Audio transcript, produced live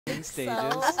In stages.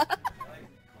 So.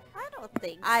 I don't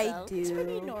think so. I It's do.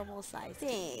 pretty normal size.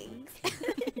 Thanks.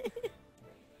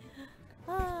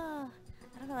 I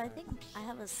don't know. I think I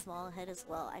have a small head as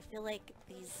well. I feel like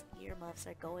these earmuffs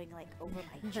are going like over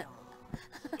my jaw.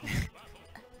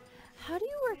 How do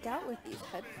you work out with these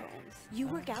headphones? You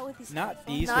work out with these Not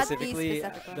headphones? these Not these specifically,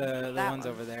 specific ones. the That ones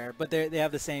one. over there, but they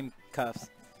have the same cuffs.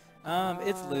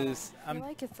 It's loose. I feel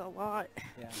like it's a lot.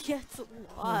 Yeah. Yeah, it's a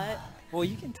lot. Well,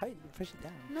 you can push it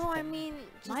down. No, I mean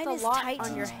just Mine a is lot tight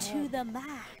on your to head. the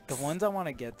max. The ones I want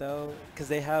to get though, because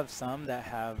they have some that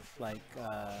have like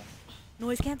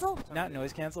Noise cancel? not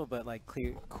noise cancel, but like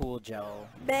clear, cool gel.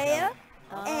 Bea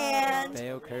Oh. and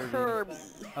Bayo Kirby. Kirby.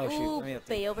 Oh shoot, Ooh, let me update.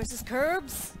 Bayo versus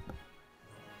Curbs.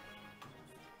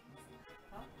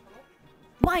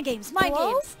 Mind games, mind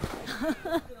Hello?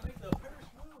 games.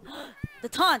 The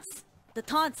taunts, the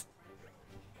taunts.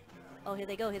 Oh, here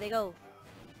they go, here they go.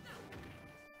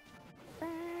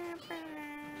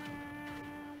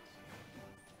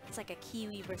 It's like a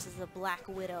Kiwi versus a Black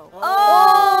Widow.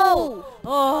 Oh!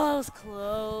 Oh, that was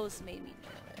close. Made me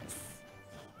nervous.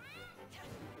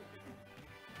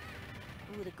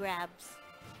 Ooh, the grabs.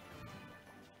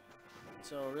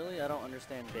 So really, I don't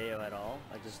understand Bayo at all.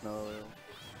 I just know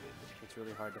it's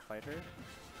really hard to fight her.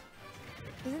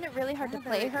 Isn't it really hard to Yeah,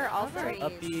 play the her also? recovery.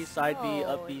 Up B, side B, so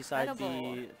up B, side B.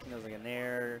 incredible. I think it was like an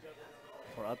air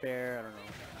or up air. I don't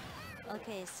know.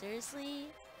 Okay, seriously?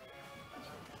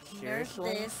 Seriously?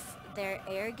 Nerf this. Their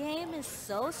air game is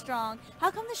so strong.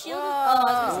 How come the shield is... Oh, I was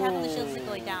going to say, how come the shield isn't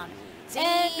going down?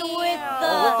 And with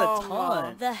Oh, with the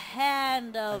taunt. the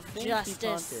hand of think he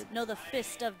justice. taunted. No, the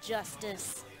fist of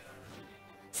justice.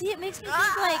 See, it makes me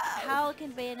think like, how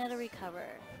can Bayonetta recover?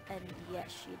 And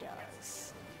yes, she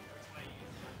does.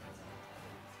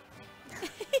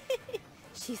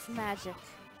 She's magic.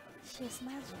 She's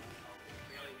magic.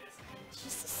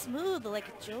 She's so smooth, like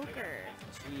a Joker.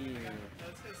 Gee.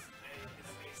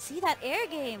 See that air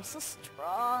game, so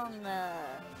strong. Yeah.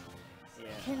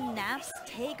 Can Naps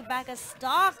take back a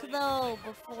stock though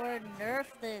before nerf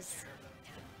this?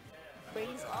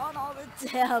 Brings on all the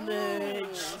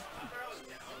damage.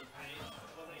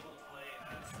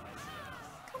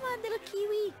 Come on, little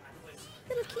Kiwi.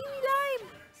 Little Kiwi lime.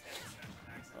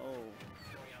 Oh.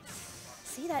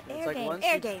 See that It's air like game, once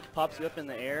air he game. pops you up in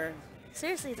the air,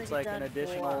 Seriously, it's like, like an you're done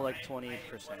additional for. like 20%.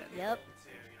 Yep.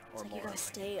 It's Or like more. you gotta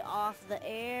stay off the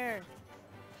air.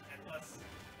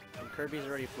 And Kirby's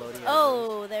already floaty.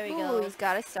 Oh, there we Ooh, go. he's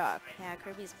got to stop. Yeah,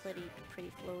 Kirby's pretty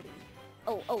floaty.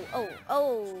 Oh, oh, oh,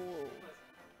 oh.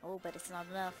 Oh, but it's not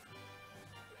enough.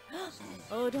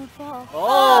 Oh, don't fall.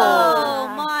 Oh! Oh,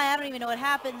 my, I don't even know what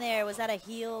happened there. Was that a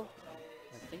heal?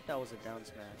 I think that was a down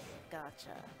smash. Gotcha.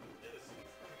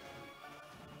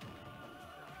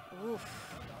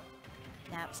 Oof.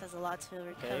 Naps has a lot to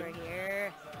recover Okay.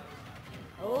 here.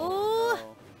 Oh!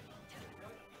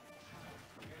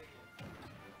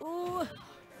 Ooh.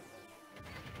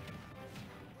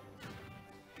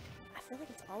 I feel like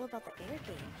it's all about the air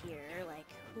game here. Like,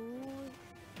 who...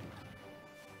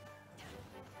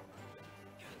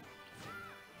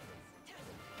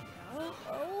 Oh,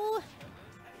 oh!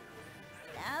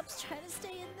 Naps trying to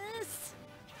stay in this.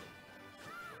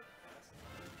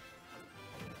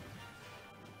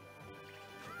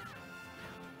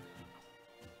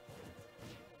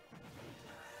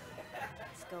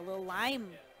 Let's go, little lime.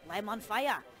 Lime on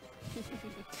fire.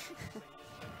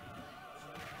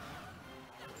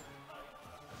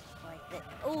 Like that.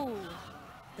 Oh,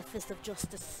 the fist of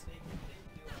justice.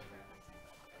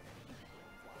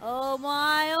 Oh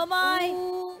my, oh my.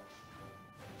 Ooh.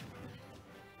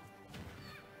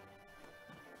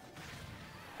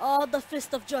 Oh, the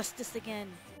fist of justice again.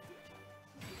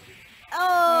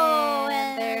 Oh,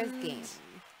 And there's game.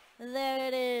 There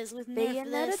it is with Bayonetta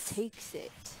Nerfless. takes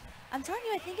it. I'm telling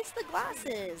you, I think it's the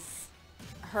glasses.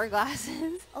 Her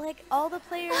glasses. Like all the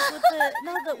players with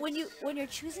the when you're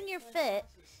choosing your fit,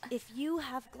 if you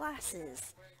have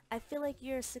glasses, I feel like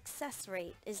your success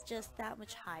rate is just that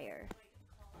much higher.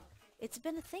 It's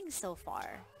been a thing so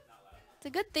far. It's a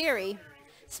good theory.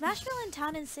 Smashville and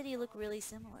Town and City look really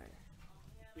similar.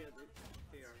 Yeah,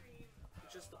 they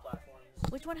are. Just the platforms.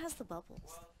 Which one has the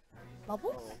bubbles?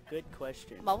 Bubbles? Oh, good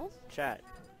question. Bubbles? Chat,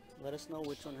 let us know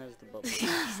which one has the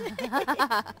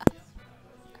bubbles.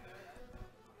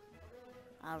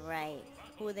 All right.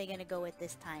 Who are they gonna go with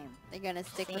this time? They're gonna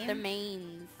stick with Same? their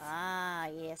mains. Ah,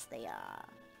 yes they are.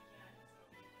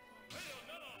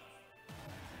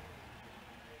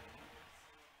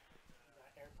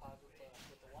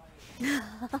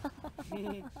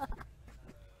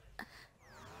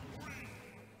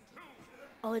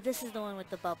 Oh, this is the one with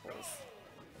the bubbles.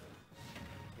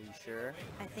 Are you sure?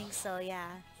 I think so, yeah.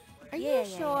 Are Yeah, you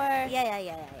yeah, sure?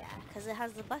 Yeah. Because it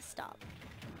has the bus stop.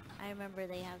 I remember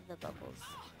they have the bubbles.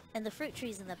 And the fruit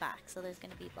tree's in the back, so there's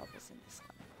going to be bubbles in this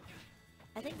one.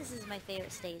 I think this is my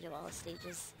favorite stage of all the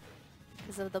stages.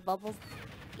 Because of the bubbles.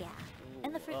 Yeah.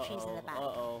 And the fruit tree's in the back.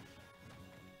 Uh-oh.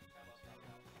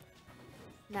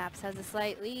 Naps has a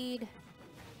slight lead.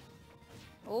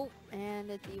 Oh, and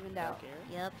it's evened out. Back air.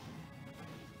 Yep.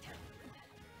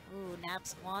 Ooh,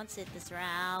 Naps wants it this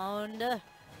round.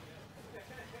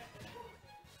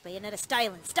 Bayonetta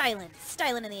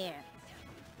styling in the air.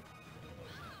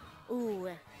 Ooh,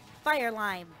 fire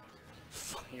lime.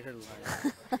 Fire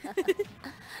line.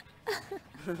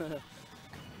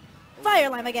 Fire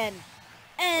lime again.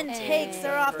 And takes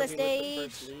her off the Perfect with the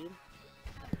stage. first lead.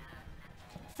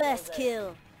 First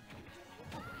kill.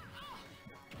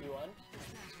 You won?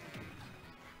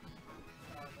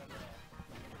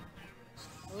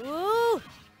 Ooh!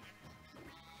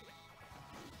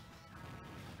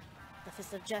 The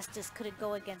Fist of Justice couldn't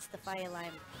go against the fire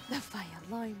lime. The fire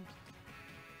line.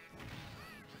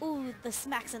 Ooh, the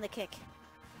smacks and the kick.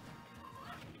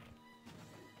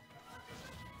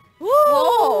 Woo!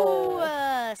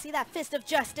 Whoa! See that Fist of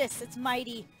Justice? It's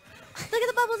mighty. Look at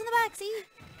the bubbles in the back, see?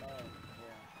 Oh,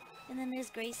 yeah. And then there's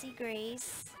Gracie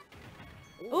Grace.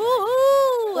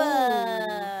 Ooh!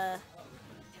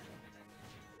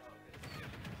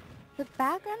 The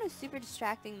background is super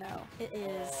distracting though. It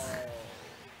is.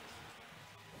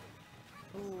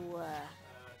 Ooh.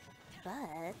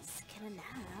 But can a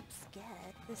Naps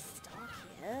get this stock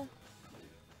here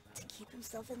to keep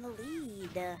himself in the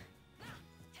lead?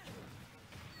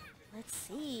 Let's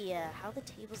see how the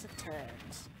tables have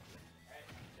turned.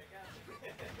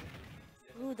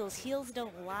 Ooh, those heels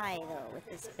don't lie though with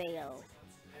this Bayo.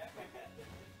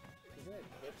 Isn't it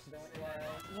hips don't lie?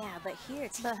 Yeah, but here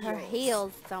it's But heels. her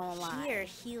heels don't lie. Here,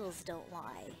 heels don't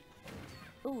lie.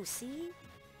 Ooh, see?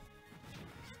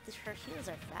 Her heels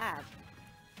are fab.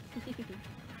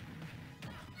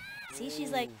 See,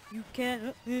 she's like, you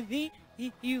can't with me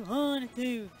if you want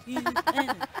to.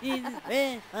 He's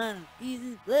red on his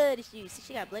bloody shoes. See,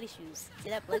 she got bloody shoes. See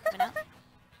that blood coming out?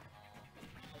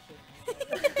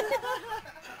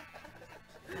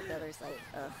 My brother's like,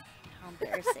 ugh, how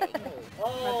embarrassing.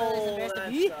 Oh, embarrassed that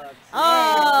of me. sucks.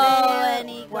 Oh, man. and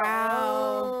he Wow.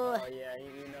 Oh, yeah,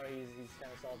 you know he's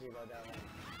kind of salty about that one.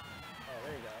 Oh,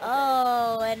 there you go. Okay.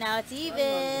 Oh, and now it's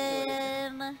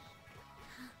even.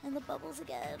 And the bubbles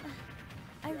again.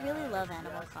 I really love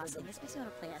Animal Crossing. This makes me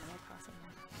want to play Animal Crossing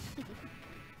now.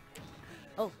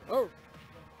 Oh.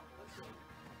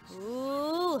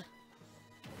 Ooh.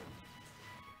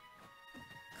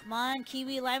 Come on,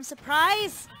 Kiwi Lime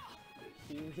Surprise!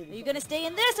 Are you gonna stay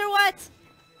in this or what?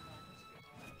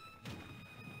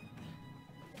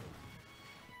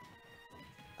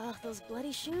 Oh, those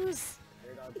bloody shoes.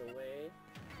 Cleared out the way.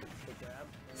 Good grab.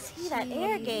 See that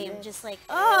air game, just like,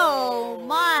 oh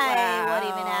my, what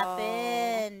even Wow.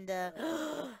 happened?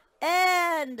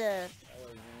 And That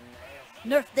was nasty.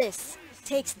 nerf this,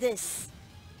 takes this,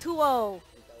 2-0. That was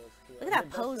Look at that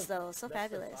pose though, so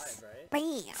fabulous. Five, right?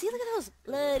 Bam! See, look at those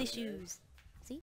bloody shoes.